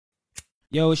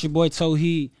Yo, it's your boy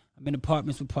Toheed. I'm in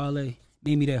apartments with Parlay.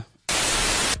 Meet me there.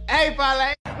 Hey,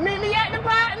 Parlay, meet me at the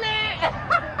apartment.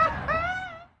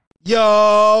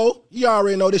 Yo, you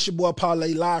already know this your boy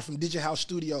Parlay live from Digital House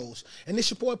Studios. And this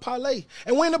your boy Parlay.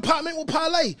 And we're in the apartment with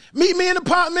Parlay. Meet me in the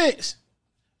apartments.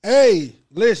 Hey,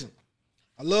 listen,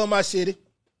 I love my city.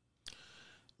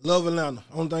 Love Atlanta.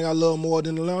 Only thing I love more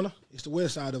than Atlanta is the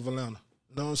west side of Atlanta.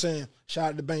 You know what I'm saying?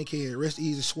 Shout out to Bankhead. Rest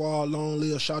easy, Swall, long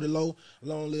live Shawty Low,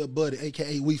 long live Buddy,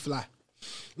 a.k.a. We Fly.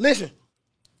 Listen,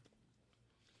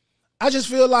 I just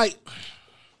feel like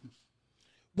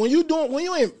when you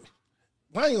ain't,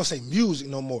 I ain't gonna say music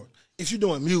no more. If you're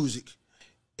doing music,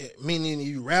 meaning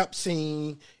you rap,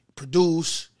 sing,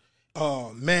 produce,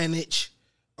 manage,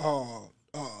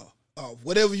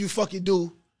 whatever you fucking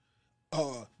do,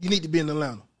 you need to be in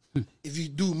Atlanta. If you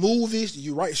do movies,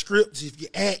 you write scripts, if you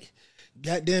act,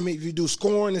 goddamn it, if you do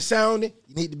scoring and sounding,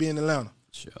 you need to be in Atlanta.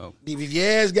 Sure. If your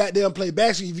ass goddamn play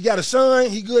basketball, if you got a son,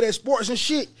 he good at sports and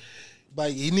shit,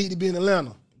 but you need to be in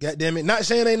Atlanta. Goddamn it. Not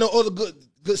saying ain't no other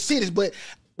good cities, but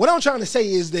what I'm trying to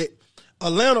say is that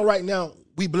Atlanta right now,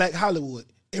 we Black Hollywood.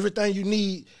 Everything you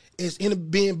need is in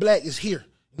being black is here.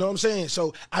 You know what I'm saying?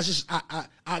 So I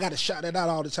got to shout that out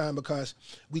all the time because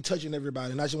we touching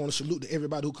everybody. And I just want to salute to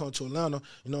everybody who come to Atlanta,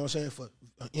 you know what I'm saying, for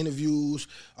interviews,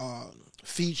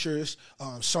 features,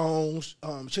 songs,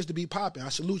 just to be popping. I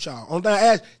salute y'all. Only thing I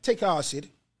ask, take care of our city.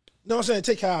 You know what I'm saying?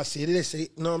 Take care of our city. That's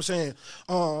it. You know what I'm saying?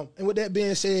 And with that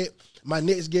being said, my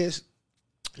next guest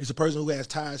is a person who has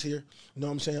ties here. You know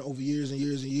what I'm saying? Over years and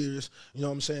years and years. You know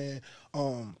what I'm saying?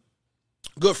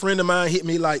 Good friend of mine hit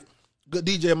me like, good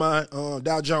DJ of mine,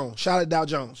 Dow Jones. Shout out to Dow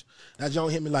Jones. Dow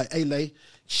Jones hit me like, hey, Lay,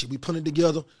 shit, we putting it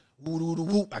together.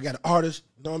 Whoop. I got an artist.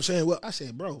 You know what I'm saying? Well, I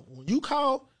said, bro, when you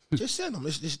call, just send them.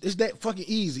 It's that fucking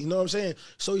easy. You know what I'm saying?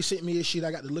 So he sent me his shit.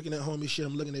 I got to looking at homie shit.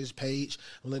 I'm looking at his page.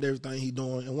 I'm looking at everything he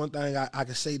doing. And one thing I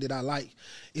can say that I like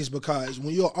is because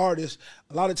when you're an artist,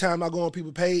 a lot of time I go on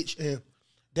people's page and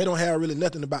they don't have really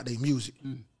nothing about their music.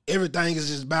 Everything is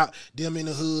just about them in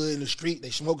the hood, in the street. They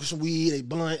smoking some weed, they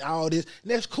blunt, all this.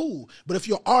 And that's cool. But if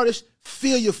you're an artist,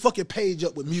 fill your fucking page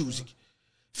up with music.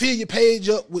 Fill your page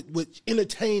up with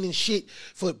entertaining shit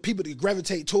for people to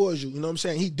gravitate towards you. You know what I'm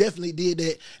saying? He definitely did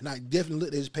that, and I definitely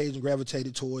looked at his page and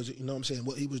gravitated towards it. You know what I'm saying?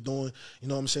 What he was doing. You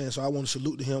know what I'm saying? So I want to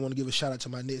salute to him. I want to give a shout out to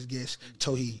my next guest,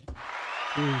 Toheed.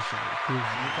 No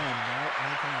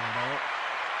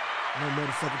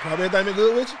motherfucking problem. Everything been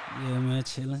good with you? Yeah, man,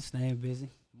 chilling, staying busy,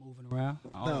 moving around.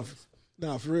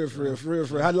 Nah, for real.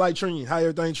 How life treating you? How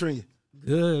everything treating you?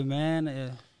 Good,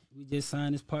 man. We just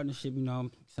signed this partnership. You know,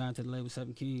 I'm signed to the label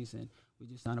 7 Kings, and we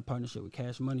just signed a partnership with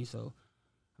Cash Money. So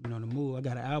I've been on the move. I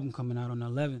got an album coming out on the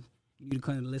 11th. You need to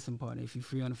come to the listen party if you're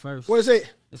free on the 1st. What is it?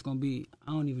 It's gonna be.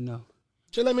 I don't even know.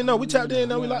 Just let me know. We tapped in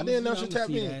now. We locked in now. She tapped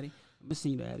in. I'm gonna see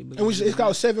you, Daddy. And it's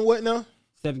called 7 what now?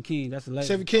 7 Kings. That's the label.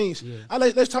 7 Kings. Yeah.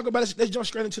 Let's talk about it. Let's jump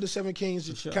straight into the 7 Kings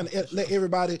to sure, kind of let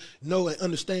everybody know and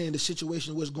understand the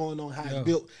situation, what's going on, how it's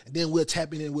built, and then we'll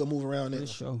tap in and we'll move around there.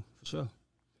 For sure.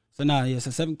 So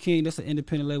 7 King, that's an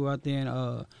independent label out there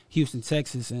in Houston,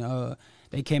 Texas, and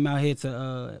they came out here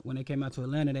to when they came out to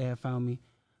Atlanta, they had found me.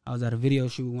 I was at a video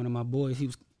shoot with one of my boys.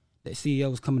 The CEO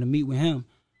was coming to meet with him.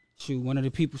 Shoot, one of the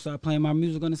people started playing my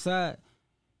music on the side.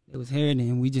 They was hearing it,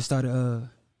 and we just started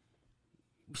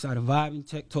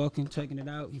vibing, talking, checking it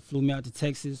out. He flew me out to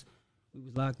Texas. We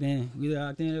was locked in. We were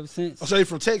locked in ever since. Oh, so you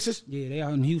from Texas? Yeah, they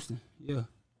out in Houston. Yeah.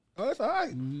 Oh, that's all right.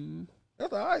 Mm-hmm.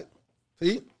 That's all right.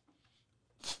 See,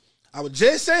 I was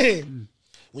just saying,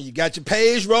 when you got your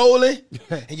page rolling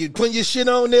and you putting your shit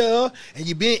on there and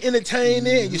you being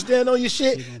entertaining and you stand on your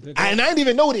shit, and I didn't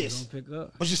even know this.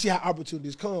 But you see how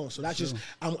opportunities come. So that's just,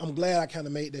 I'm glad I kind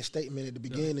of made that statement at the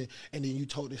beginning, and then you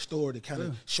told this story to kind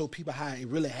of show people how it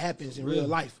really happens in real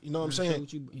life. You know what I'm saying?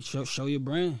 Show your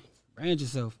brand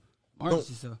yourself, market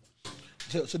yourself.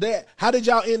 So that, how did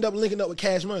y'all end up linking up with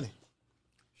Cash Money?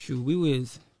 Shoot, we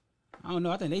was, I don't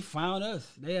know, I think they found us.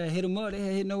 They had hit them up. They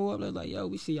had hit no up. They was like, yo,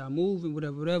 we see y'all moving,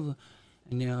 whatever.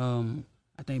 And then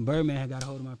I think Birdman had got a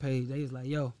hold of my page. They was like,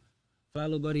 yo, fly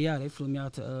little buddy out. They flew me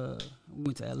out to, we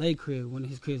went to L.A. crib, one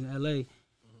of his cribs in L.A.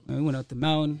 And we went up the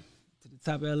mountain to the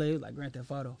top of L.A. It was like Grand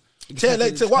Theft Auto.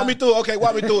 Walk me through it. Okay,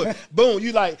 walk me through it. Boom,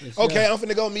 you like, okay, I'm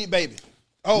finna go meet baby.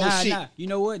 Oh, shit. Nah. You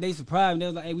know what? They surprised me. They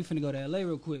was like, hey, we finna go to L.A.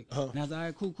 real quick. And I was like, all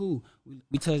right, cool.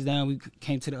 We touched down. We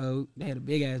came to the, they had a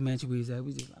big-ass mansion we was at.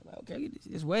 We just like, okay,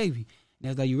 it's wavy. And they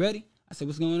was like, you ready? I said,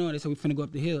 what's going on? They said, we finna go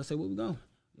up the hill. I said, where we going?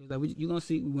 They was like, you gonna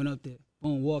see? We went up there.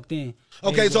 Boom, walked in.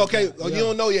 Okay, you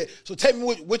don't know yet. So tell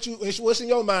me what's in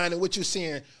your mind and what you're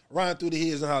seeing riding through the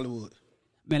hills in Hollywood.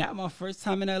 Man, that was my first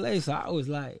time in L.A., so I was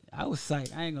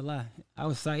psyched. I ain't gonna lie. I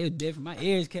was psyched. It was different. My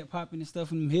ears kept popping and stuff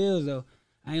from them hills, though.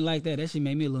 I ain't like that. That shit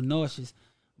made me a little nauseous.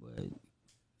 But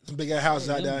Some big ass houses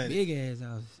out there. big ass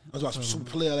houses. I was about some super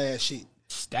player ass shit.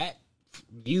 Stack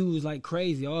views like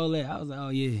crazy, all that. I was like, oh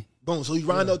yeah. Boom. So you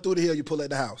ride up through the hill, you pull at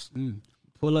the house.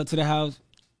 Pull up to the house,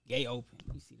 gate open.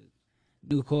 You see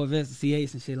the new Corvettes, the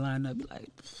C8s and shit lined up. Like,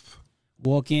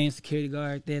 walk in, security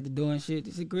guard right there at the door and shit.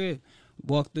 This is crib.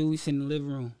 Walk through, we sit in the living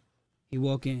room. He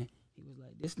walk in. He was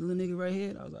like, this little nigga right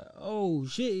here. I was like, oh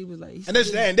shit. He was like, And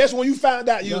that's when you found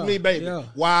out you was me, baby. Yeah.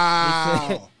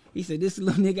 Wow. He said, this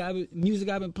little nigga, music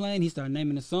I've been playing. He started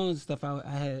naming the songs and stuff I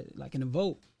had like in the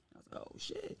vote. I was like, oh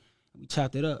shit. We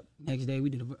chopped it up. Next day we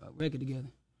did a record together.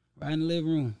 Right in the living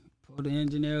room. Pulled the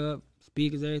engineer up,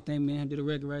 speakers, everything, man. Did a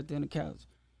record right there on the couch.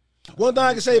 One thing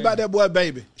I can say about that boy,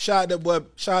 Baby. Shout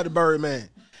out to Birdman.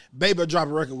 Baby will drop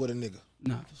a record with a nigga.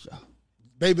 Nah, for sure.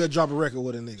 Baby will drop a record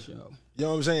with a nigga. Sure. You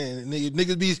know what I'm saying?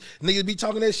 Niggas be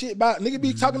talking that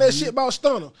shit about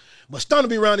Stunner. But Stunner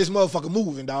be around this motherfucker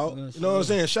moving, dog. You know what I'm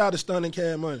saying? Shout out to Stunner and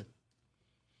Cash Money.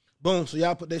 Boom. So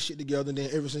y'all put that shit together, and then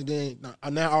everything. Then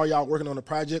now are y'all working on the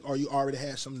project, or you already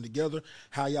had something together?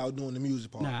 How y'all doing the music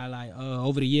part? Nah, like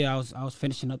over the year I was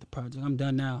finishing up the project. I'm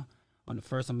done now. On the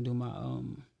first, I'm gonna do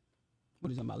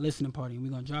my my listening party, and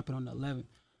we're gonna drop it on the 11th.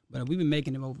 But we've been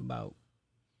making it over about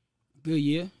a good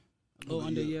year, a little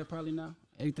under a year probably now.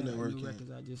 Everything like new records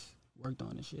I just worked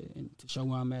on and shit, and to show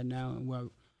where I'm at now and where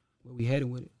we heading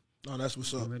with it. Oh, that's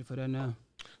what's up. I'm ready for that now.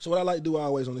 So what I like to do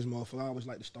always on this motherfucker, I always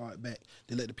like to start back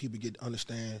to let the people get to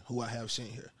understand who I have sent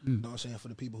here. You know what I'm saying? For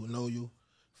the people who know you,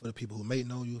 for the people who may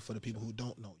know you, for the people who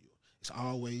don't know you. It's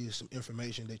always some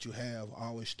information that you have,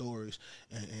 always stories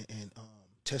and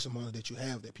testimony that you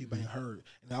have that people ain't heard.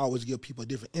 And I always give people a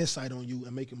different insight on you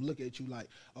and make them look at you like,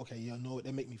 okay, you know what,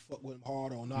 that make me fuck with them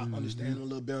harder or not understand them a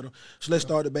little better. So let's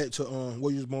start it back to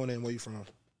where you was born and where you from.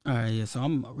 All right, yeah. So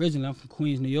I'm from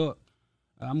Queens, New York.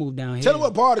 I moved down here. Tell them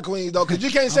what part of Queens, though, because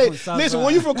you can't say, listen,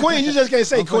 when you from Queens, you just can't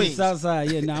say I'm Queens. From the South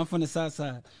Side, yeah. No, I'm from the South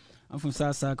Side. I'm from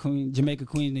South Side, Queens, Jamaica,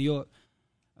 Queens, New York.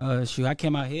 Shoot, I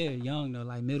came out here young, though,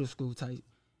 like middle school type.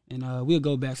 And we'll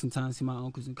go back sometimes, see my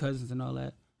uncles and cousins and all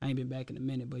that. I ain't been back in a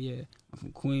minute, but yeah, I'm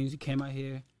from Queens. Came out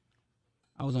here.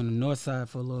 I was on the north side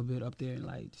for a little bit up there in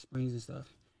like the Springs and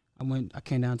stuff. I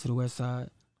came down to the west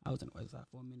side. I was on the west side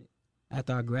for a minute.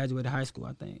 After I graduated high school,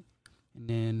 I think. And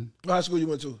then What high school you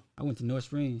went to? I went to North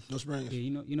Springs. North Springs. Yeah,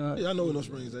 you know. Yeah, I know where North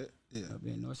Springs at. Yeah. Up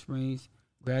in North Springs.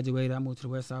 Graduated. I moved to the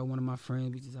west side with one of my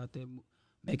friends. We just out there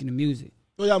making the music.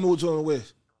 Where y'all moved to on the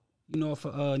west? You know,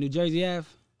 for New Jersey Ave.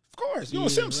 Of course, you on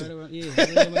Simpson. Right around,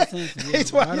 right around Simpson. Yeah,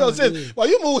 It's why you on Simpson. Well,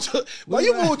 you moved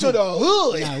to the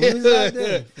hood. Nah, we was out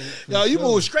there. Yo, you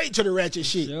moved straight to the ratchet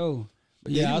shit. Yo.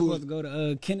 But yeah, I was supposed to go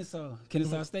to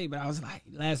Kennesaw State, but I was like,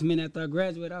 last minute after I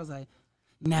graduated, I was like,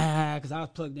 nah, because I was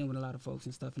plugged in with a lot of folks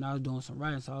and stuff, and I was doing some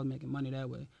writing, so I was making money that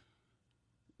way.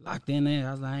 Locked in there,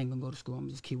 I was like, I ain't gonna go to school, I'm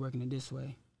gonna just keep working it this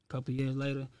way. A couple years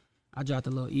later, I dropped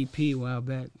a little EP a while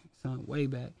back, something way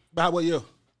back. About what year?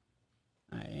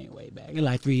 I ain't way back. It's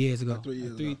like 3 years ago. Like 3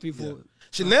 years Like ago. three, 4. Yeah.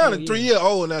 Shit, now the 3 year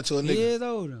old now to a 3 nigga. years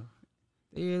old though.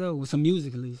 3 years old with some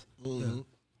music at least. Mm-hmm. Yeah.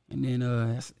 And then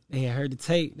they had heard the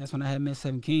tape. That's when I had met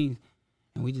Seven Kings,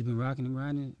 and we just been rocking and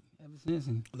grinding ever since.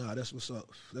 And Nah, that's what's up.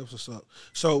 That's what's up.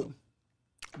 So,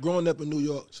 growing up in New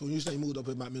York, so when you say you moved up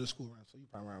in about middle school, right? So you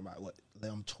probably around about what,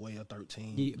 11, 12,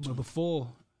 13? yeah, but before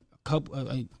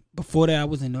that, I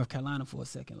was in North Carolina for a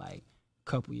second, like a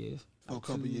couple years. For a Like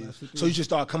couple 2, years. like 2, So you just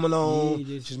start coming on,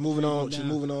 Yeah, just moving on, down. just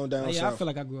moving on down Yeah, south. I feel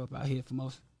like I grew up out here for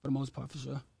the most part, for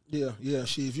sure. Yeah.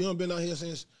 Shit, if you don't been out here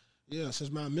since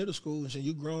my middle school, and shit,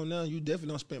 you grown now, you definitely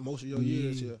don't spent most of your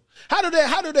years here. How did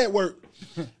that work?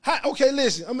 Okay,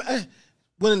 listen,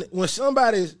 when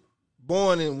somebody's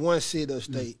born in one city or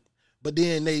state, but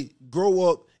then they grow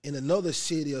up in another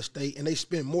city or state, and they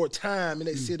spend more time in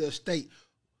that city or state,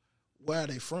 where are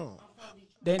they from?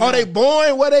 Are they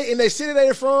born where they in the city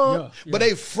they're from, but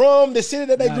they from the city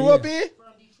that they grew up in?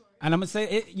 And I'm gonna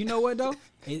say, you know what though?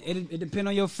 It depends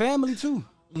on your family too,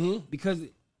 because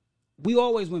we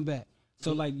always went back.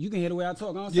 So like you can hear the way I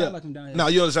talk. I don't sound like I'm down here. No,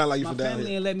 you don't sound like you My from down family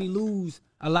here. ain't let me lose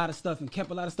a lot of stuff and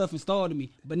kept a lot of stuff installed in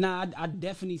me. But now I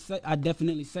definitely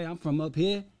say I'm from up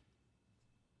here.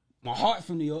 My heart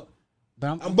from New York.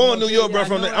 But I'm born in New York, bro.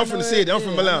 Yeah, I'm from the city. I'm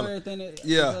from Atlanta.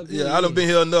 I done been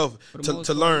here enough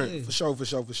to learn. yeah. For sure.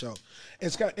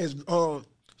 It's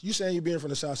you saying you being from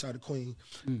the south side of Queens.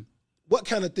 What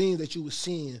kind of things that you were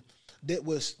seeing that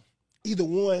was either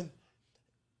one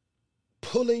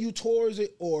pulling you towards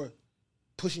it or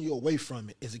pushing you away from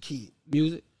it as a kid?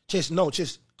 Music. Just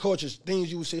cultures,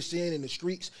 things you was seeing in the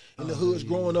streets, in the hoods,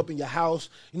 growing up in your house.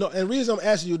 You know, and the reason I'm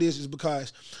asking you this is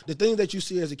because the things that you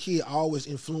see as a kid always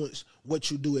influence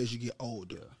what you do as you get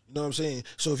older. You know what I'm saying?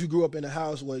 So if you grew up in a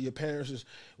house where your parents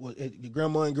your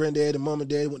grandma and granddad and mom and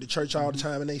dad went to church all the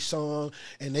time and they sung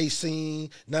and they sing,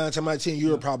 9 times out of 10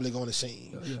 you're probably going to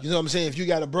sing. You know what I'm saying? If you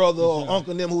got a brother or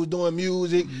uncle and them who was doing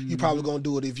music, you probably going to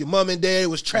do it. If your mom and dad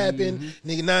was trapping,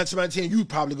 nigga, 9 times out of 10 you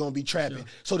probably going to be trapping.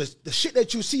 So the shit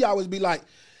that you see always be like,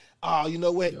 oh, you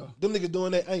know what? Them niggas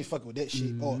doing that, I ain't fucking with that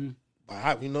shit. Or,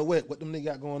 you know what them niggas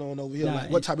got going on over here?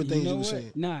 Like, what type of things you was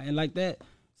saying? Nah, and like that,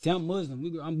 see, I'm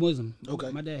Muslim. I'm Muslim.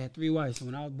 Okay. My dad had 3 wives. So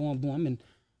when I was born, I'm in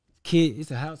kid.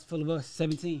 It's a house full of us,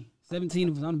 17. 17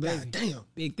 of us on the baby. God damn.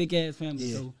 Big, thick-ass family.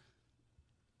 Yeah. So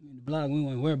in the block, we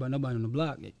weren't worried about nobody on the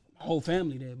block. My whole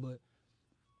family there, but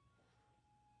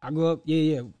I grew up,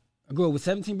 I grew up with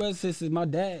 17 brothers and sisters. My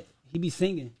dad, he be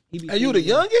singing. Are you the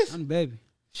youngest? I'm the baby.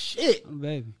 Shit. I'm the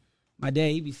baby. My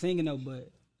dad, he be singing though, but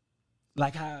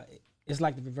like how it's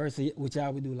like the reverse of what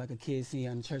y'all would do, like a kid singing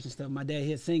in church and stuff. My dad,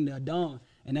 he'll sing the Adhan,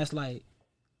 and that's like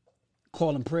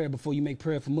calling prayer before you make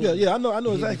prayer for Muslims. Yeah, I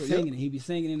know exactly. He be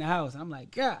singing in the house. I'm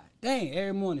like, God dang,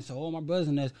 every morning. So all my brothers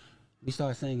and us, we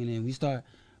start singing and we start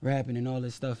rapping and all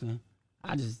this stuff, and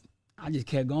I just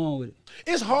kept going with it.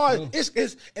 It's hard. It's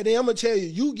and then I'm gonna tell you,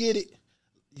 you get it.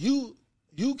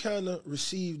 You kind of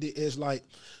received it as like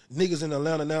niggas in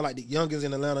Atlanta now, like the youngins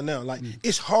in Atlanta now. Like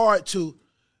it's hard to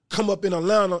come up in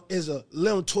Atlanta as a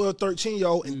 11, 12,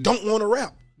 13-year-old and don't want to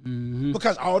rap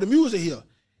because all the music here.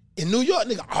 In New York,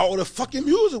 nigga, all the fucking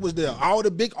music was there. All the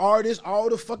big artists, all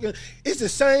the fucking... It's the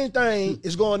same thing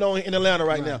is going on in Atlanta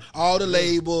right now. All the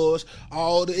labels,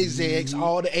 all the execs,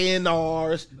 all the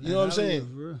A&Rs. You know what I'm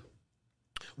saying?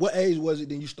 What age was it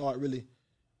then you start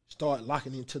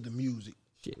locking into the music?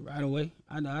 Shit, right away.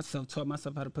 I self-taught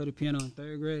myself how to play the piano in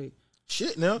 3rd grade.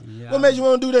 Shit, now. Yeah, what made you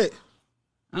want to do that?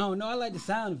 I don't know. I like the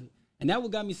sound of it. And that what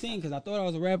got me singing because I thought I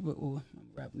was a rapper. Well, I'm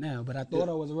a rapper now, but I thought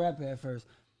I was a rapper at first.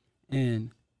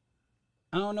 And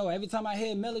I don't know. Every time I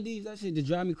hear melodies, that shit just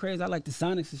drive me crazy. I like the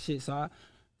sonics and shit. So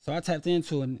I tapped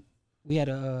into it. And we had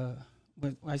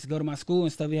when I used to go to my school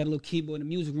and stuff, we had a little keyboard in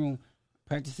the music room.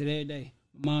 Practice it every day.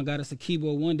 My mom got us a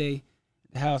keyboard one day.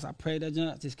 The house, I prayed that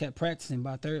jump, just kept practicing.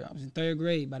 I was in 3rd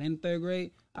grade. By the end of 3rd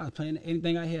grade, I was playing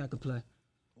anything I hear I could play.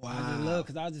 Wow.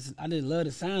 I just love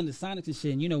the sound, the sonics and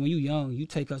shit. And you know, when you young, you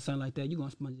take up something like that, you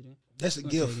gonna sponge it in. That's a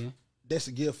gift. That's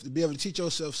a gift. To be able to teach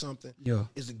yourself something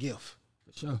is a gift.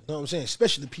 For sure. You know what I'm saying?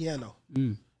 Especially the piano.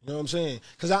 You know what I'm saying?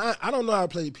 Because I don't know how to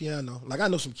play the piano. Like, I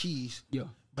know some keys,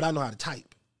 but I know how to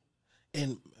type.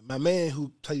 And my man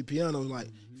who played piano was like,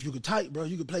 if you could type, bro,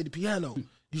 you could play the piano.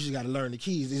 You just got to learn the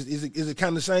keys. Is it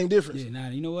kind of the same difference? Yeah, nah,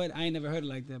 you know what? I ain't never heard it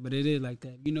like that, but it is like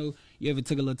that. You know, you ever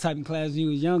took a little typing class when you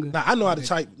was younger? Nah, I know how to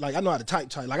type. Like, I know how to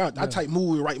type. Like, I type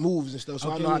write moves and stuff,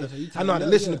 so I know how to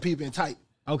listen to people and type.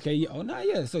 Okay, yeah. Oh, nah,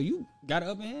 yeah. So you got it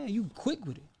up in hand. You quick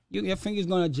with it. Your fingers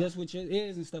going to adjust with your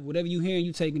ears and stuff. Whatever you hearing,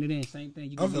 you taking it in. Same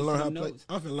thing. I'm finna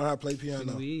learn how to play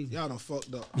piano. Y'all done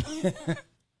fucked up.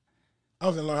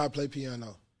 I'm finna learn how to play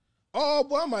piano. Oh,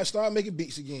 boy, I might start making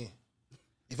beats again.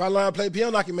 If I learn how to play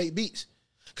piano, I can make beats.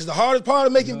 Because the hardest part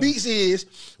of making beats is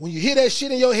when you hear that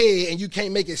shit in your head and you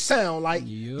can't make it sound like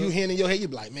you hearing in your head, you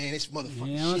be like, man, this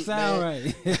motherfucking don't shit, sound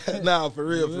man. right. Nah, for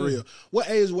real. What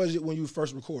age was it when you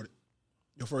first recorded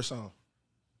your first song?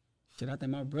 Shit, I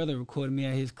think my brother recorded me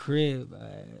at his crib.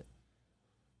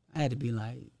 I had to be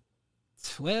like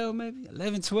 12, maybe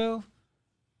 11, 12.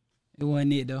 It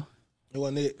wasn't it though. It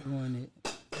wasn't it. It wasn't it.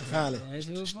 Finally. That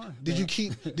shit was fun. Did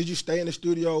you stay in the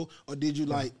studio or did you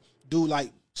do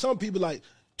some people like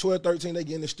 12, 13, they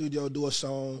get in the studio, do a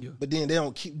song, but then they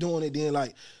don't keep doing it. Then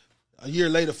like a year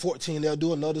later, 14, they'll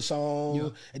do another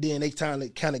song, and then they kind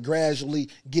of gradually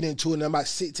get into it. And I'm about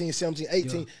 16, 17,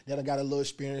 18, then I got a little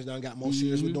experience, then I got more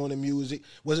serious with doing the music.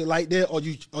 Was it like that, or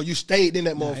you stayed in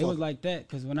that motherfucker? It was like that,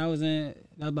 because when I was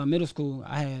about middle school,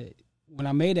 when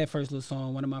I made that first little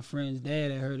song, one of my friends'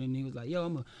 dad had heard it, and he was like, yo,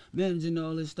 I'm a manager and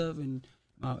all this stuff, and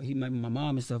he met my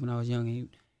mom and stuff when I was young, and he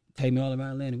take me all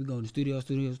around Atlanta. We go to the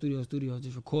studio,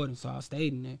 just recording. So I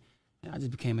stayed in there, and I just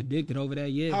became addicted over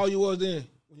that year. How old you was then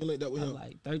when you linked up with him?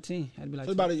 Like 13. Had to be like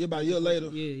so about a year later.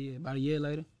 Yeah, about a year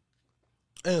later.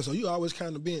 And so you always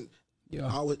kind of been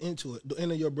always into it. Do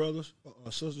any of your brothers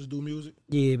or sisters do music?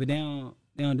 Yeah, but they don't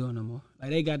do it no more.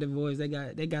 Like they got the voice, they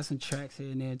got some tracks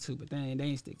here and there too, but they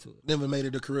ain't stick to it. Never made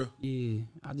it a career. Yeah,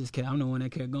 I'm the one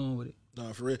that kept going with it.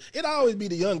 No, for real. It always be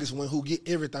the youngest one who get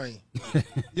everything. You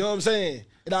know what I'm saying?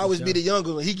 It always be the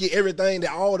younger one. He get everything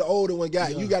that all the older one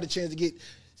got. You got a chance to get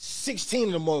 16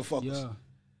 of them motherfuckers. Yeah.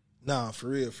 Nah, for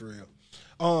real.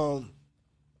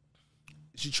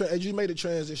 You made a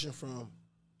transition from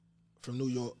from New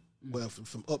York, well,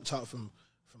 from up top, from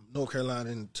North Carolina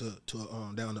and to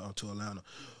down to Atlanta.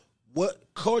 What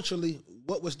culturally,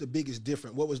 what was the biggest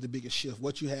difference? What was the biggest shift?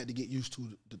 What you had to get used to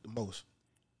the most?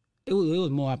 It was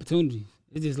more opportunities.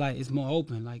 It's just like it's more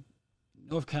open. Like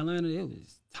North Carolina, it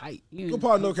was tight. You know, What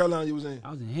part of North Carolina you was in?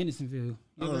 I was in Hendersonville. You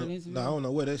ever heard of Hendersonville? I don't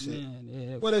know where that shit.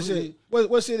 Yeah, Where that shit?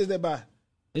 What city is that by?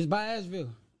 It's by Asheville.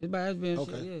 It's by Asheville.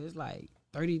 Okay. Shit. Yeah, it's like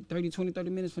 30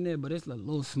 minutes from there, but it's a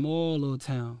little small little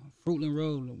town. Fruitland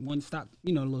Road, one stop,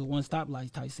 little one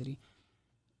stoplight type city.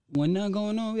 Wasn't nothing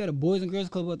going on. We had a Boys and Girls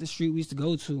Club up the street we used to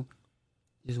go to.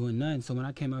 Just wasn't nothing. So when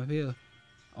I came up here,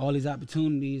 all these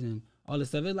opportunities and all this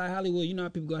stuff, it's like Hollywood. You know how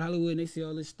people go to Hollywood and they see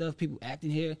all this stuff, people acting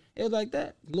here. It was like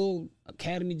that. Little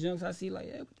academy junks I see, like,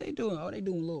 yeah, what they doing? Oh, they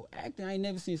doing a little acting. I ain't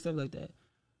never seen stuff like that.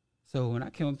 So when I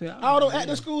came up here, I don't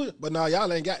acting school, but nah,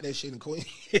 y'all ain't got that shit in Queens.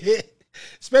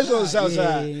 Especially on the south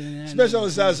side. Especially on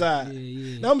the south side.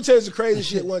 Yeah. Now I'm gonna tell you some crazy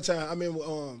shit one time. I remember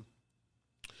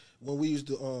when we used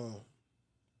to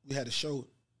we had a show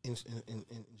in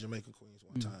Jamaica, Queens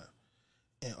one time.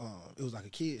 And it was like a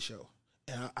kid show.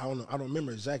 And I don't know, I don't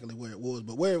remember exactly where it was,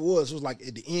 but where it was like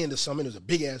at the end of something. It was a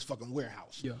big ass fucking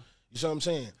warehouse. Yeah. You see what I'm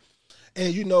saying?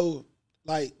 And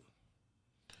like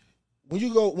when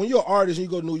you're an artist and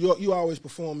you go to New York, you always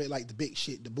perform at like the big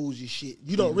shit, the bougie shit.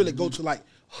 You don't really go to like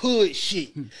hood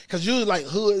shit. Cause usually like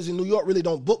hoods in New York really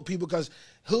don't book people because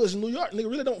hoods in New York, nigga,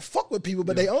 really don't fuck with people,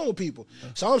 but they own people.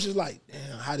 So I'm just like,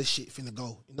 damn, how this shit finna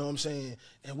go? You know what I'm saying?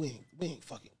 And we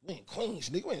ain't Queens,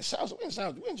 nigga. We in South.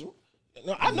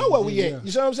 No, I know where we at.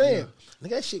 You see what I'm saying? Nigga,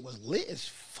 that shit was lit as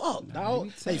fuck,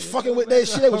 dog. They fucking with that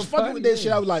shit. They was fucking with that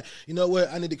shit. I was like, you know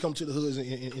what? I need to come to the hoods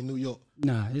in New York.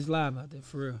 Nah, it's live out there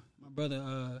for real. My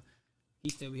brother, he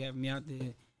still be having me out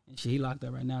there, and shit, he locked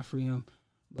up right now, free him.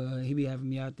 But he be having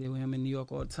me out there with him in New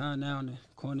York all the time now, in the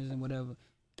corners and whatever.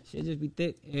 Shit just be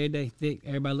thick every day, thick.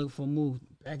 Everybody looking for a move,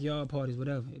 backyard parties,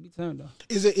 whatever. It be turned though.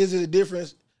 Is it a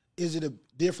difference? Is it a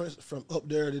difference from up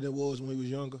there than it was when we was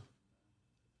younger?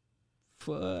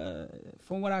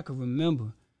 From what I can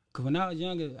remember, cause when I was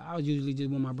younger, I was usually just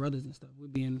with my brothers and stuff.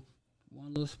 We'd be in one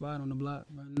little spot on the block,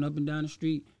 running up and down the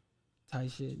street,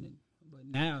 type shit. But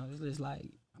now it's just like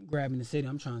I'm grabbing the city.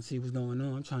 I'm trying to see what's going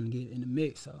on. I'm trying to get in the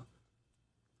mix. So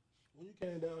when you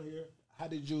came down here, how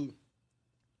did you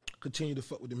continue to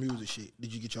fuck with the music shit?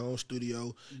 Did you get your own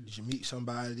studio? Did you meet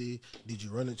somebody? Did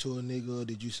you run into a nigga?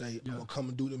 Did you say, I'm gonna come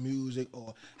and do the music?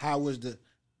 Or how was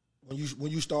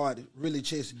when you started really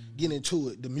just getting into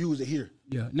it, the music here?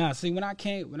 Yeah. Nah, see, when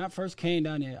I first came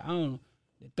down there, I don't know,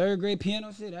 the third grade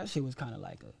piano shit, that shit was kind of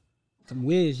like some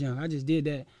whiz young. I just did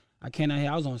that. I came down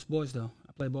here, I was on sports though.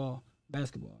 I play ball,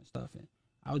 basketball and stuff. And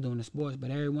I was doing the sports, but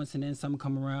every once and then something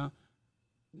come around,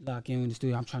 lock in with the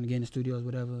studio. I'm trying to get in the studios,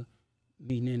 whatever.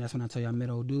 Meeting in, that's when I tell you I met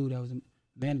an old dude that was a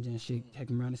manager and shit,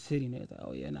 taking me around the city. And they was like,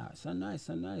 oh yeah, nah, something nice.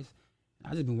 And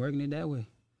I just been working it that way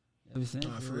ever since.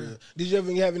 Nah, for real. Did you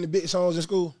ever have any big songs in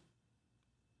school?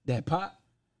 That pop?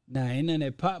 Nah, ain't none of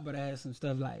that pop, but I had some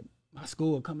stuff like my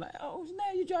school would come like, oh,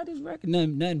 man, you dropped this record.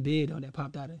 Nothing big though that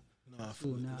popped out of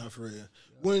school. Nah, for real.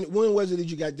 When was it that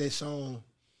you got that song?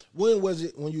 When was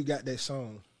it when you got that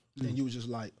song and you was just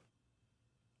like,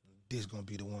 this gonna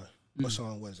be the one? What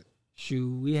song was it?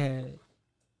 Shoot,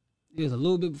 it was a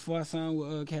little bit before I signed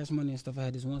with Cash Money and stuff. I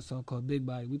had this one song called Big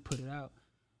Body. We put it out.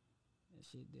 That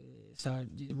shit started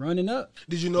just running up.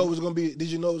 Did you know it was gonna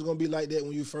be like that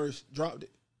when you first dropped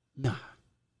it? Nah,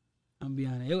 I'm gonna be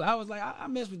honest. I was like, I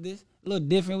messed with this. A little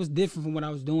different. It was different from what I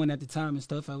was doing at the time and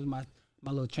stuff. That was my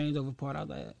little changeover part. I was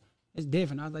like, it's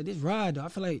different. I was like, this ride though. I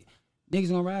feel like niggas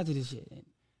gonna ride to this shit.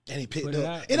 And he picked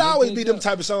up. It always be them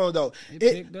type of songs though.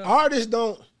 Artists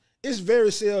don't. It's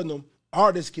very seldom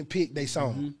artists can pick their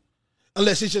song.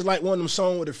 Unless it's just like one of them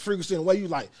songs with a frequency and the way you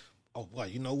like, oh boy,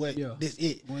 you know what? Yeah. This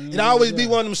it. It always be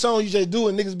one of them songs you just do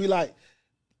and niggas be like,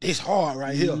 it's hard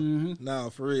right here. Nah,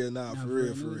 for real. For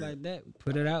real. Like that.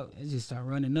 Put it out. It just start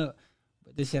running up.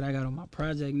 But this shit I got on my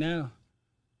project now,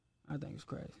 I think it's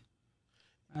crazy.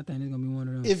 I think it's gonna be one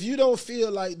of them. If you don't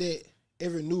feel like that,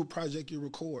 every new project you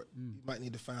record, you might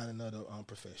need to find another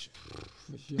profession.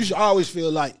 Sure. You should always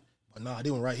feel like, oh, nah,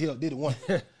 did one right here, did the one.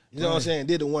 You know what I'm saying?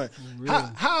 Did the one. Really?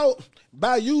 How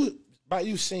by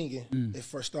you singing, at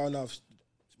first starting off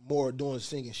more doing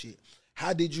singing shit,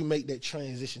 how did you make that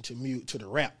transition to the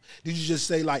rap? Did you just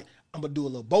say like, I'm gonna do a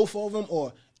little both of them,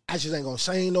 or I just ain't gonna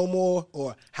sing no more?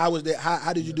 Or how was that?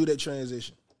 How did you do that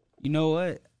transition? You know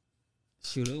what?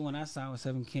 Shoot, when I signed with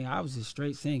Seven King, I was just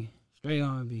straight singing. Straight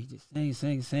R&B, just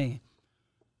singing.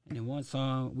 And then one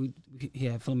song, he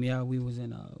had filmed me out. We was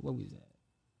in, what was that?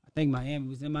 I think Miami. We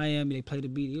was in Miami. They played the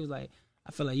beat. He was like,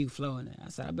 I feel like you flow in that. I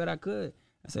said, I bet I could.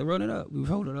 I said, roll it up. We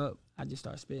rolled it up. I just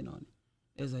started spitting on it.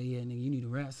 It was like, yeah, nigga, you need to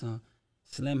rap some.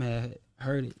 Slim had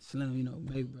heard it. Slim, you know,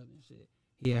 baby brother and shit.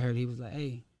 He had heard it. He was like,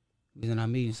 hey, we was in our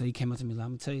meeting. So he came up to me like,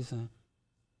 I'm gonna tell you something.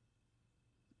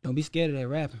 Don't be scared of that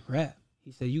rapping. Rap.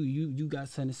 He said, you got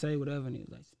something to say, whatever. And he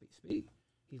was like, speak.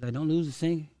 He's like, don't lose the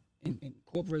singing. And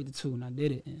incorporate the two. And I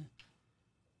did it. And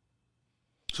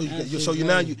so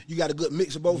now you got a good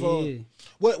mix of both of them.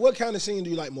 What kind of singing do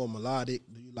you like more? Melodic?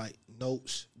 Do you like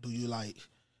notes? Do you like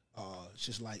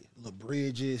just like little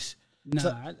bridges?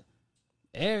 Nah,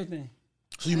 everything.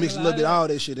 So you mix a little bit of all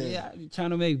that shit in. Yeah, I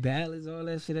trying to make ballads, all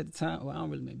that shit at the time. Well, I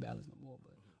don't really make ballads no more,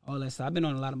 but all that stuff. I've been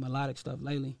on a lot of melodic stuff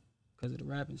lately because of the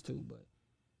rappings too. But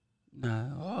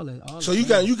nah, all that. So you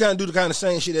can't do the kind of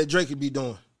same shit that Drake could be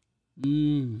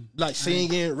doing, like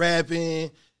singing,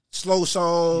 rapping, slow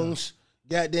songs.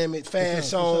 Goddamn it,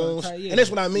 fast songs, and that's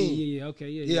what I mean. Yeah, okay,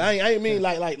 yeah. I ain't mean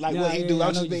like what he do.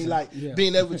 I'm just being like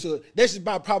being able to. This is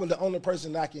probably the only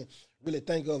person I can really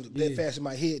think of that fast in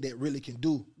my head that really can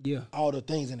do all the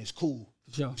things, and it's cool.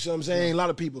 Sure. You see what I'm saying? A lot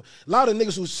of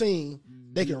niggas who sing,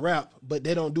 they can rap, but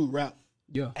they don't do rap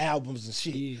albums and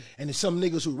shit. Yeah. And there's some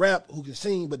niggas who rap who can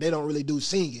sing, but they don't really do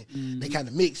singing. They kind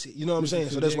of mix it. You know what I'm saying?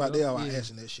 So that's why they are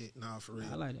asking that shit. Nah, for real.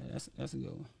 I like that. That's a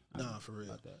good one. Nah, for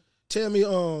real.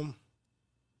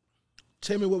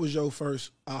 Tell me what was your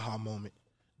first aha moment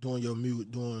doing your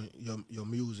music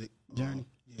journey.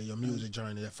 Your music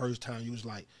journey. That first time you was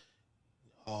like,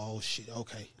 oh shit,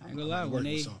 okay. I ain't gonna lie,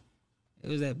 it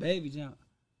was that baby jump.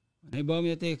 When they brought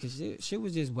me up there, cause shit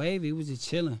was just wavy, it was just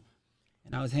chilling.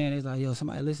 And I was hearing, they was like, yo,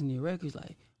 somebody listening to your records,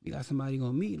 like, we got somebody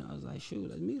gonna meet. And I was like, shoot,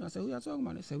 let's meet. I said, who y'all talking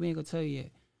about? They said, we ain't gonna tell you yet.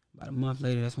 About a month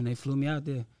later, that's when they flew me out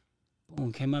there.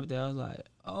 Boom, came up there, I was like,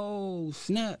 oh,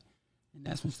 snap. And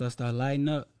that's when stuff started lighting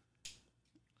up.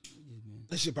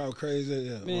 That shit probably crazy.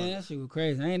 Yeah, man, that shit was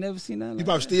crazy. I ain't never seen nothing. You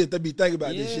probably still be thinking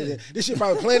about this shit. This shit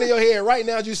probably playing in your head right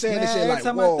now. You saying this shit like, every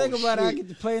time I think about it, I get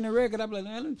to play in the record. I be like,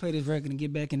 man, let me play this record and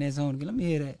get back in that zone again. Let me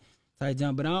hear that type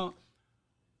jump. But I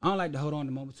don't like to hold on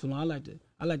to moment too long. I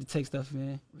like to take stuff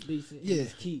in, release it, and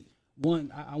just keep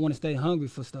one. I want to stay hungry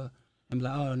for stuff and be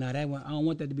like, oh, no, that one. I don't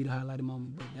want that to be the highlighted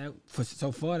moment. But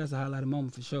so far, that's a highlighted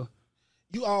moment for sure.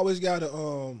 You always gotta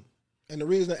and the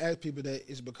reason I ask people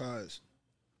that is because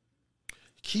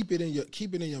keep it in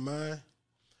your mind,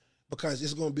 because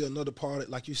it's gonna be another part.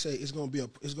 Like you say, it's gonna be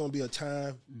a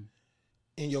time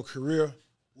in your career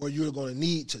where you're gonna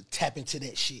need to tap into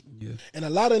that shit. Yeah. And a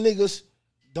lot of niggas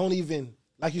don't even,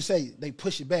 like you say, they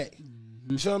push it back.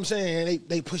 You see what I'm saying?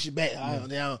 They push it back. I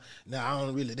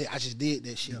don't really. I just did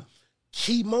that shit. Yeah.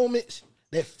 Key moments.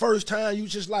 That first time you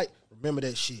just like remember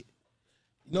that shit.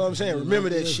 You know what I'm saying? Remember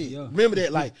that shit. Yeah. Remember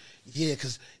that, like,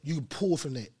 because you can pull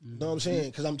from that. You know what I'm saying?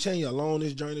 Because I'm telling you, along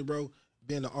this journey, bro,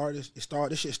 being an artist,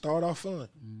 this shit started off fun.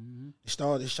 It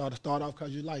started off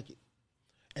because you like it,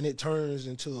 and it turns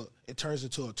into a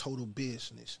total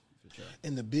business. Sure.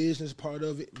 And the business part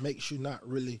of it makes you not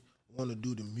really want to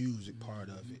do the music part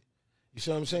of it. You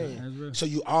see what I'm saying? Yeah, so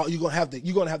you're gonna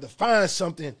have to find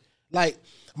something. Like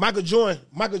Michael Jordan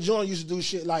used to do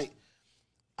shit like,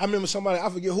 I remember somebody, I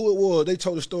forget who it was, they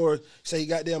told a story, say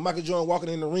goddamn Michael Jordan walking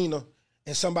in the arena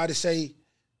and somebody say,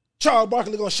 Charles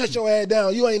Barkley gonna shut your ass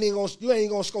down. You ain't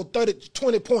gonna score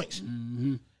 20 points.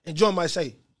 And Jordan might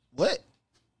say, what?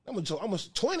 I'm gonna 20?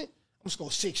 I'm gonna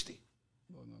score 60.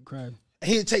 I'm gonna cry. And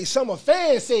he'd take some a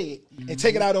fan said and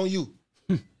take it out on you.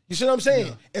 You see what I'm saying?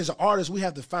 Yeah. As an artist, we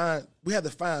have to find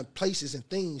places and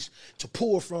things to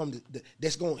pull from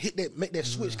that's gonna hit that, make that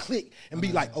switch click and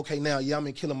be like, okay, now I'm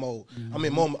in killer mode. I'm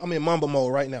in Mamba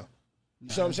mode right now. You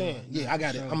see what I'm saying? Yeah, I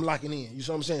got it. I'm locking in. You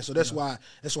see what I'm saying? So that's why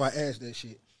I asked that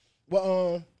shit.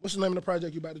 Well, what's the name of the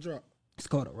project you about to drop? It's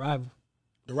called Arrival.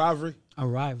 The Rivalry?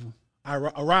 Arrival.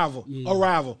 Arrival. Yeah.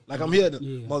 Arrival. Like I'm here,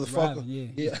 motherfucker. Arrival,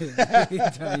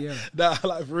 yeah. Nah,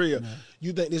 like for real. Yeah.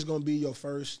 You think this is gonna be your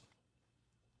first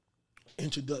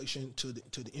introduction to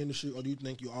the industry, or do you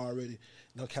think you already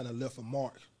kind of left a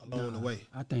mark along the way?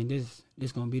 I think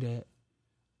this gonna be that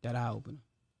eye opener.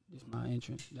 This my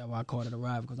entrance. That's why I called it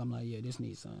Arrival, because I'm like, yeah, this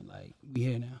needs something. Like, we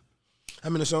here now.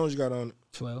 How many songs you got on it?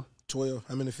 12.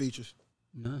 How many features?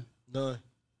 None. No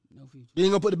features. You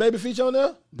ain't gonna put the baby feature on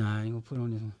there? Nah, I ain't gonna put it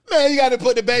on this one. Man, you gotta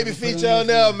put the baby feature on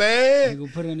there, man. I ain't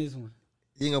gonna put it on this one.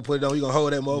 You ain't gonna put it on. You gonna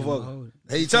hold that motherfucker. Hold it.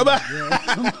 Hey, you talking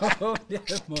about? Yeah.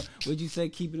 What'd you say?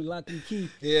 Keep it locked and key.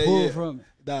 Yeah, pull from it.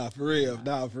 Nah, for real.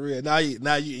 Now you in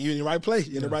the right place.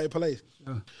 You're in the right place.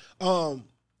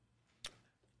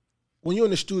 when you're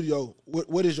in the studio,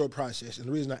 what is your process? And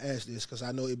the reason I ask this because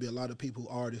I know it'd be a lot of people,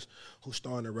 artists, who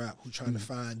starting to rap, who trying to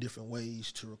find different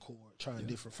ways to record, find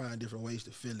different ways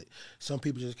to feel it. Some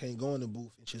people just can't go in the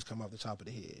booth and just come off the top of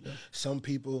the head. Yeah. Some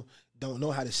people don't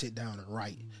know how to sit down and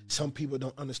write. Some people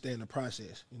don't understand the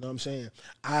process. You know what I'm saying?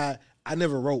 I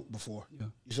never wrote before. Yeah.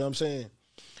 You see what I'm saying?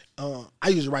 I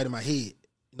used to write in my head.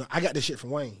 You know, I got this shit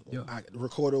from Wayne. Yeah. I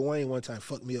recorded Wayne one time,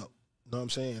 fucked me up. You know what I'm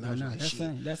saying? I was like,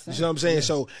 shit. That's you know what I'm saying? Yeah.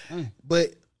 So, but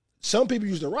some people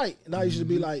used to write, and I used to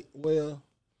be like, well,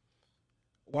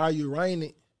 why are you writing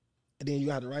it? And then you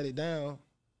have to write it down,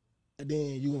 and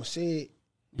then you're going to say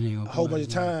it a whole bunch of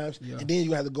times, and then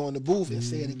you have to go in the booth and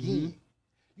say it again.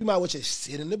 You might well just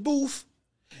sit in the booth,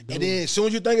 and then as soon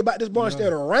as you think about this bar,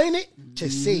 instead of writing it,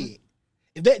 just say it.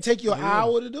 If that take you an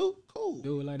hour to do, cool.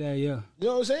 Do it like that, yeah. You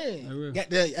know what I'm saying? Got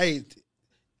that,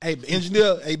 hey,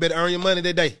 engineer, you better earn your money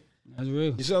that day. That's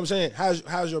real. You see what I'm saying?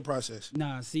 How's your process?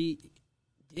 Nah, see,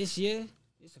 this year,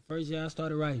 it's the first year I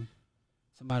started writing.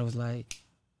 Somebody was like,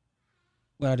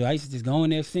 what I do, I used to just go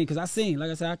in there and sing. Because I sing,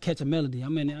 like I said, I catch a melody.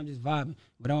 I'm in there, I'm just vibing.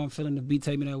 But I'm feeling the beat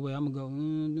take me that way. I'm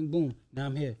going to go, boom. Now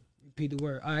I'm here. Repeat the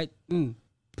word. All right,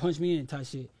 punch me in type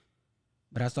shit.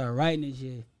 But I started writing this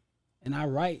year. And I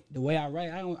write, the way I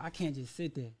write, I can't just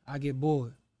sit there. I get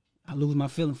bored. I lose my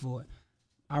feeling for it.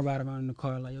 I ride around in the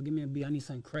car like, yo, give me a beat. I need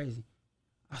something crazy.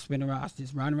 I spin around. I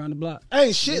just riding around the block.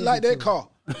 Ain't shit like that car.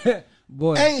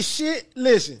 Boy. Ain't shit,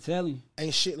 listen. Telling you.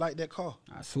 Ain't shit like that car.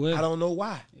 I swear. I don't know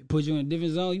why. It put you in a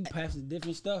different zone. You passing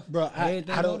different stuff. Bro, I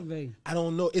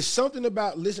don't know. It's something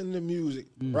about listening to music,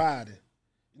 riding.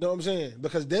 You know what I'm saying?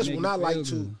 Because that's when I like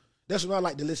to, that's when I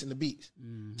like to listen to beats.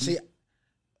 See,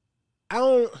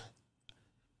 I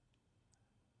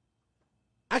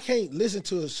can't listen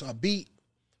to a beat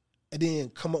and then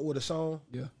come up with a song.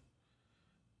 Yeah.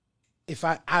 If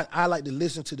I like to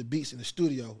listen to the beats in the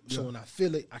studio, so when I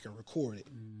feel it, I can record it.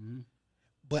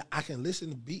 But I can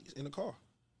listen to beats in the car.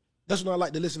 That's when I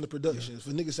like to listen to production. If a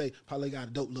nigga say, probably got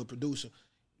a dope little producer,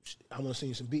 I want to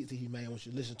sing some beats that he made, I want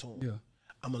you to listen to him. Yeah.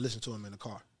 I'm going to listen to him in the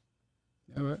car.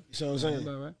 All right. You see what I'm saying?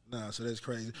 About right. Nah, so that's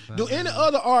crazy. Do any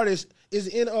other artists,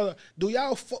 do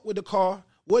y'all fuck with the car?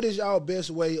 What is y'all best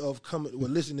way of coming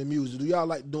with listening to music? Do y'all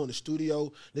like doing the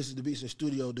studio, listen to beats in the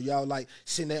studio? Do y'all like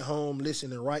sitting at home,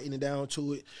 listening and writing it down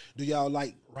to it? Do y'all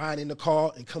like riding in the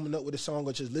car and coming up with a song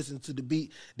or just listening to the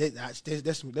beat? That's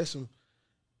some,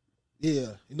 yeah.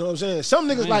 You know what I'm saying? Some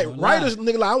niggas like writers,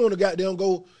 nigga like, I want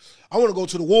to go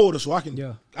to the water so I can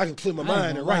clear my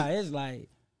mind and write. It's like,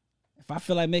 if I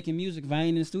feel like making music, if I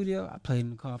ain't in the studio, I play it in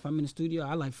the car. If I'm in the studio,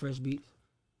 I like fresh beats.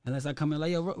 Unless I come in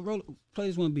like, yo, play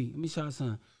this one beat. Let me try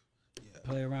something. Yeah.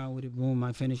 Play around with it. Boom,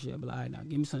 might finish it. I'll be like, all right, now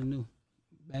give me something new.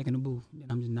 Back in the booth. Then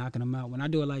I'm just knocking them out. When I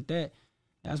do it like that,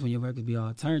 that's when your records be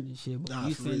all turned and shit. But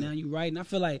you sitting down, you writing. I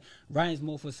feel like writing's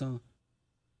more for some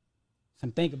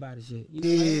think about it shit.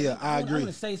 You know, I agree. I want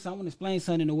to say something. I want to explain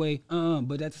something in a way.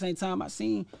 But at the same time, I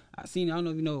seen. I don't know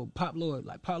if you know Pop Lord.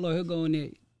 Like Pop Lord, he'll go in there.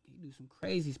 He do some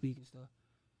crazy speaking stuff.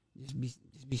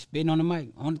 Just be spitting on the mic.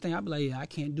 Only thing I be like, yeah, I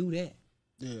can't do that.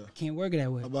 Yeah, I can't work it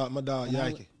that way. About my dog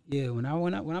Yaki. When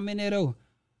I'm in there though,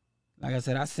 like I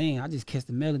said, I sing. I just catch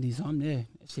the melody, so I'm there.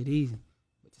 That shit easy.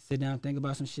 But to sit down, think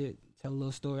about some shit, tell a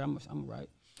little story, I'm right.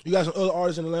 You got some other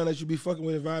artists in Atlanta that you be fucking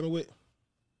with and vibing with?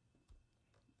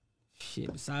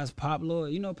 Shit, besides Pop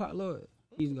Lord, you know Pop Lord.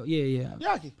 He's go, yeah.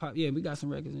 Yaki. Pop, yeah, we got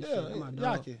some records and shit. My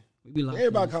dog. Yaki. We be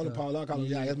everybody call him Paul. I call him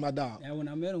Yaki. That's my dog. And when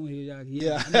I met him, he was Yaki.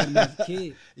 Yeah, I met him as a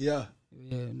kid. Yeah.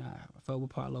 Yeah, nah. I fuck with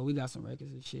Pop Lord. We got some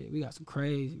records and shit. We got some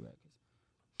crazy records.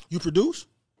 You produce?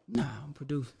 Nah, I'm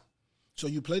producing. So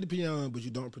you play the piano, but you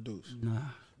don't produce? Nah.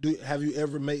 Have you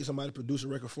ever made somebody produce a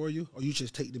record for you, or you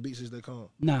just take the beats as they come?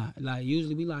 Nah, like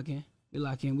usually we lock in.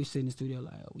 We sit in the studio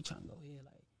like, oh, we trying to go here,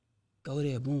 like, go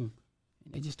there, boom.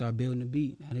 And they just start building the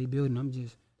beat. Now they building, I'm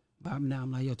just vibing now.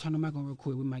 I'm like, yo, turn the mic on real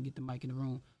quick. We might get the mic in the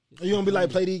room. You don't be like,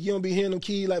 play these, you don't be hearing them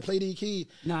keys, like, play these keys.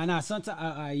 Nah,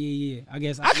 sometimes, yeah. I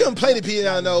guess. I couldn't play the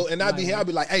piano, and I'd be here, I'd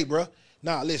be like, hey, bro,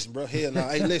 nah, listen, bro, hey,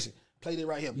 listen. Play that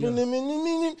right here. Yeah.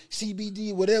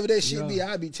 CBD, whatever that shit be,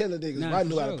 I be telling niggas. I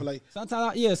knew how to play.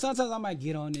 Sometimes I might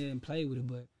get on there and play with it,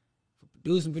 but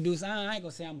for producing, I ain't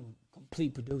gonna say I'm a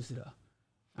complete producer though.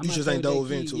 You just ain't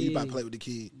dove into it. You about to play with the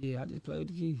kid. Yeah, I just play with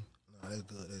the kid. Nah, that's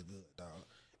good, dog.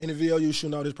 Any video you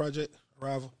shooting out this project,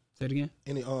 Arrival? Say it again?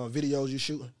 Any videos you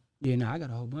shooting? Yeah, I got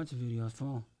a whole bunch of videos for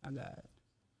him. I got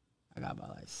about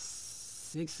like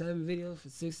 6-7 videos for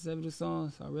 6 or 7 of the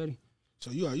songs already.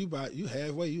 So you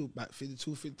halfway, you about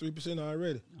 52-53%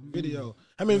 already. Video.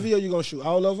 How many videos you gonna shoot?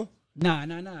 All of them? Nah.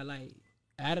 Like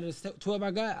out of the 12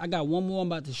 I got one more I'm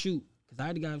about to shoot. Cause I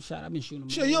already got them shot. I've been shooting them.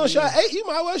 Shit, you don't shot 8, you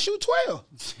might well shoot 12.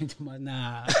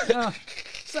 Nah.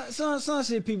 Some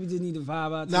shit people just need to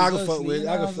vibe out to. Nah, I can fuck with it. You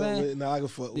know I can what fuck I'm with saying? it. Nah, I can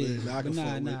fuck with it. Nah, I can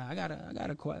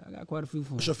fuck with it. I got quite a few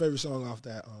for What's him. your favorite song off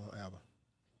that album?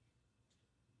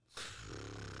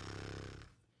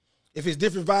 If it's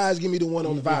different vibes, give me the one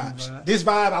on the vibes. This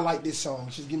vibe, I like this song.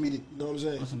 Just give me the, you know what I'm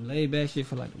saying? On some laid back shit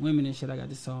for like the women and shit, I got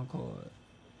this song called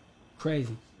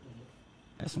Crazy.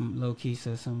 That's some low key,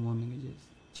 so some woman can just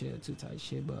chill too type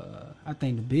shit. But I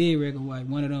think the big record, like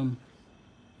one of them,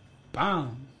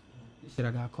 bomb. This shit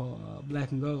I got called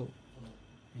Black and Gold.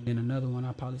 And then another one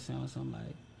I probably sound something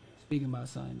like speaking about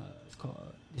something. It's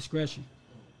called Discretion.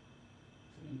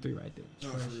 So them three right there.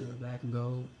 Discretion, Black and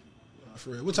Gold.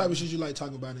 For real. What type of shit you like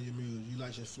talking about in your music? You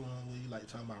like just flowing with? You like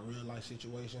talking about real life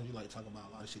situations? You like talking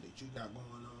about a lot of shit that you got going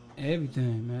on?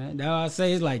 Everything, man. That's why I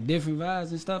say it's like different vibes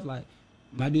and stuff. Like,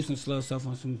 I might do some slow stuff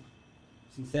on some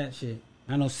sap shit.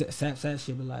 I know sap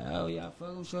shit, but like, oh, y'all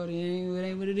fuck with shorty, it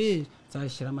ain't what it is.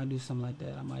 Type shit. I might do something like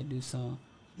that. I might do some.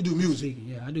 You do music?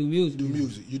 Yeah, I do music. You do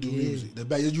music. You do music. The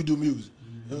best, you do music.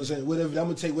 You know what I'm saying? Whatever, I'm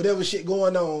going to take whatever shit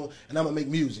going on and I'm going to make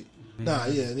music. Nah,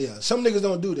 yeah. Some niggas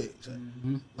don't do that. So,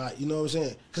 like, you know what I'm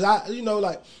saying? Because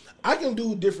I can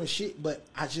do different shit, but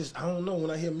I don't know. When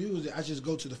I hear music, I just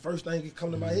go to the first thing that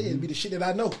come to my head and be the shit that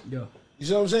I know. Yeah. You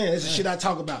see what I'm saying? It's the shit I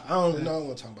talk about. I don't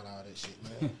want to talk about all that shit,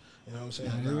 man. You know what I'm saying?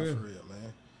 Nah, for real,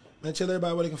 man. Man, tell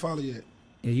everybody where they can follow you at.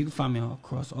 Yeah, you can find me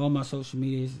across all my social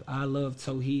medias. I love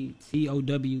Towhid,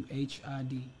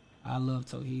 Towhid. I love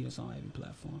Towhid. It's on every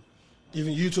platform.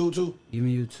 Even YouTube too? Even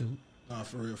YouTube. Nah,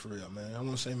 for real, man. I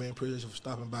want to say, man, appreciate you for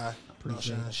stopping by.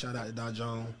 Appreciate it. Shout out to Doc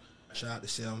Jones. Shout out to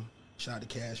Sim. Shout out to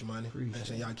Cash Money. Man,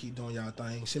 saying y'all keep doing y'all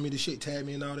thing. Send me the shit, tag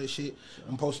me and all that shit.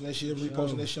 I'm posting that shit,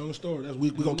 reposting that shit on the story.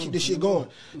 We gonna keep this shit going.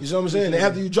 You see what I'm saying? And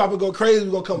after you drop it, go crazy,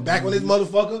 we gonna come back on this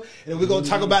motherfucker, and we're gonna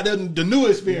talk about the new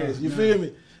experience. You feel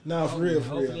me? Nah, for real,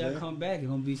 Hopefully man. I come back. It's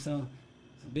gonna be some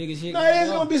bigger shit. No,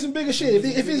 it's gonna be some bigger shit.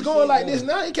 If it's going like this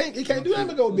now, it can't do that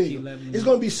to go big. It's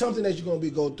gonna be something that you're gonna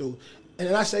go through. And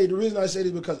the reason I say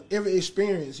this is because every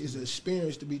experience is an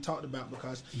experience to be talked about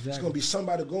because it's going to be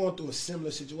somebody going through a similar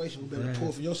situation. We better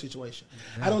pull from your situation.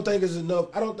 I don't think it's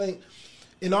enough. I don't think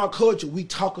in our culture we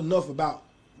talk enough about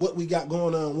what we got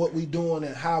going on, what we doing,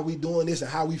 and how we doing this,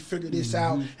 and how we figured this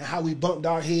out, and how we bumped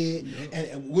our head.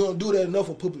 And we don't do that enough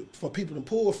for people to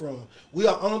pull from.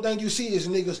 The only thing you see is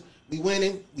niggas, we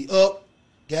winning, we up,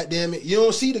 goddamn it. You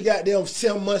don't see the goddamn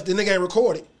 7 months the nigga ain't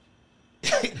recorded.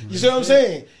 You see what I'm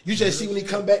saying? You just see when he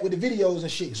come back with the videos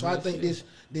and shit. So I think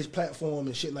this platform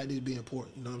and shit like this be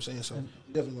important. You know what I'm saying? So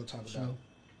definitely gonna talk about it.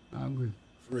 I agree.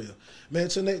 For real. Man,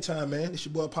 till next time, man. It's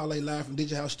your boy Parlay live from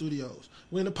Digital House Studios.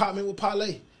 We're in the apartment with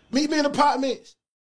Parlay. Meet me in the apartments.